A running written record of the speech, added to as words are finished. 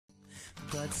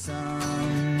But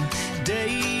someday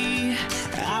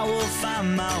I will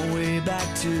find my way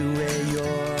back to where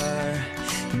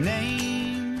your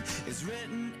name is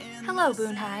written in. Hello,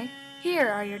 Boone High. Here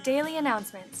are your daily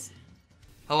announcements.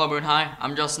 Hello, Boone High.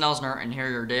 I'm Justin Elsner, and here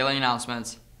are your daily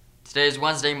announcements. Today is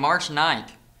Wednesday, March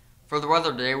 9th. For the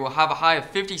weather today, we'll have a high of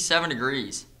 57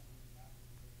 degrees.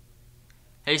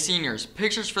 Hey seniors,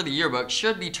 pictures for the yearbook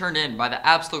should be turned in by the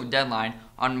absolute deadline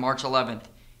on March 11th.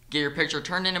 Get your picture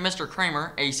turned in to Mr.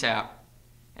 Kramer ASAP.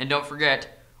 And don't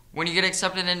forget, when you get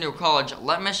accepted into a college,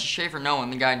 let Mr. Schaefer know in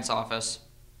the guidance office.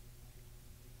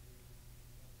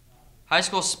 High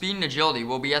school speed and agility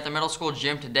will be at the middle school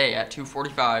gym today at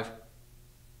 2:45.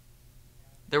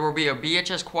 There will be a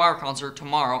BHS choir concert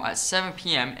tomorrow at 7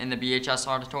 p.m. in the BHS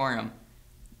auditorium.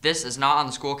 This is not on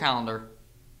the school calendar.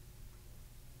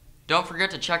 Don't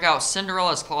forget to check out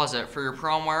Cinderella's Closet for your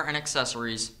prom wear and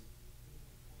accessories.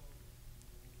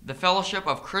 The Fellowship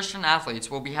of Christian Athletes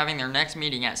will be having their next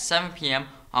meeting at 7 p.m.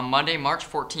 on Monday, March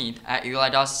 14th at Eli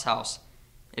Doss's house.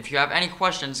 If you have any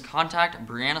questions, contact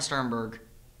Brianna Sternberg.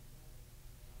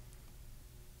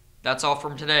 That's all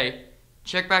from today.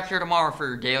 Check back here tomorrow for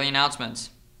your daily announcements.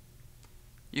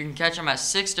 You can catch them at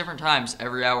 6 different times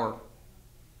every hour.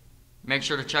 Make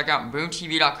sure to check out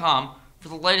BooneTV.com for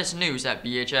the latest news at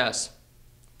BHS.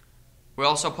 We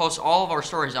also post all of our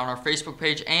stories on our Facebook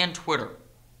page and Twitter.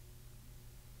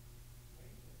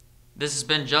 This has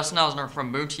been Justin Elsner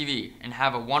from Boone TV, and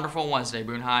have a wonderful Wednesday,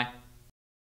 Boone High.